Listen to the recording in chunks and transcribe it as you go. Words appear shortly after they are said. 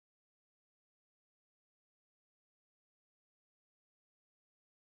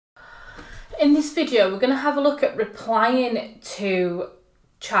In this video, we're going to have a look at replying to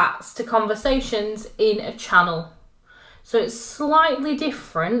chats, to conversations in a channel. So it's slightly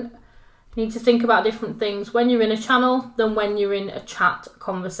different. You need to think about different things when you're in a channel than when you're in a chat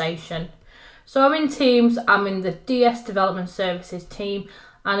conversation. So I'm in Teams, I'm in the DS Development Services team,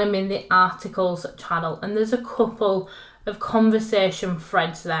 and I'm in the Articles channel, and there's a couple of conversation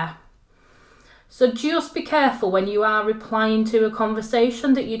threads there. So just be careful when you are replying to a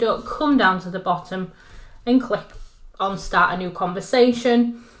conversation that you don't come down to the bottom and click on Start a New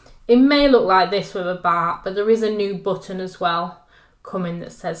Conversation. It may look like this with a bar, but there is a new button as well coming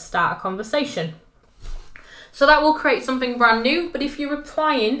that says Start a Conversation. So that will create something brand new, but if you're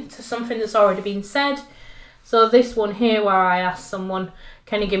replying to something that's already been said, so this one here where I ask someone,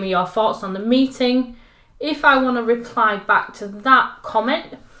 can you give me your thoughts on the meeting? If I want to reply back to that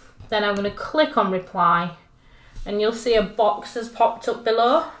comment, then I'm going to click on reply and you'll see a box has popped up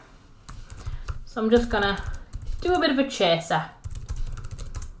below. So I'm just going to do a bit of a chaser.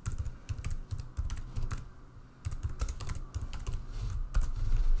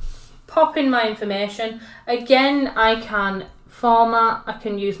 Pop in my information. Again, I can format, I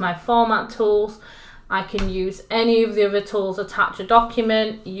can use my format tools, I can use any of the other tools, attach a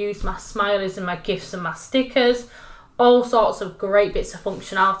document, use my smileys and my GIFs and my stickers, all sorts of great bits of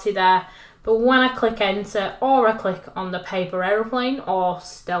functionality there. But when I click enter or I click on the paper aeroplane or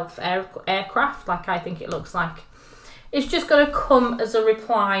stealth aircraft, like I think it looks like, it's just going to come as a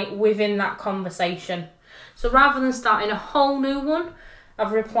reply within that conversation. So rather than starting a whole new one,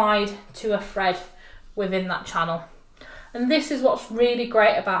 I've replied to a thread within that channel. And this is what's really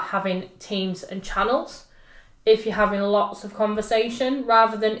great about having teams and channels. If you're having lots of conversation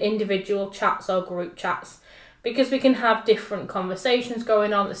rather than individual chats or group chats, because we can have different conversations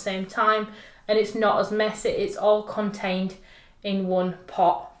going on at the same time and it's not as messy, it's all contained in one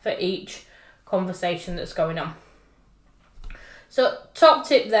pot for each conversation that's going on. So top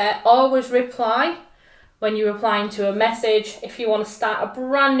tip there, always reply when you're replying to a message. If you want to start a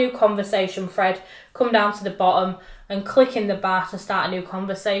brand new conversation thread, come down to the bottom and click in the bar to start a new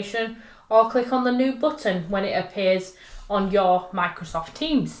conversation, or click on the new button when it appears on your Microsoft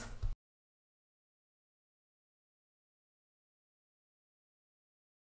Teams.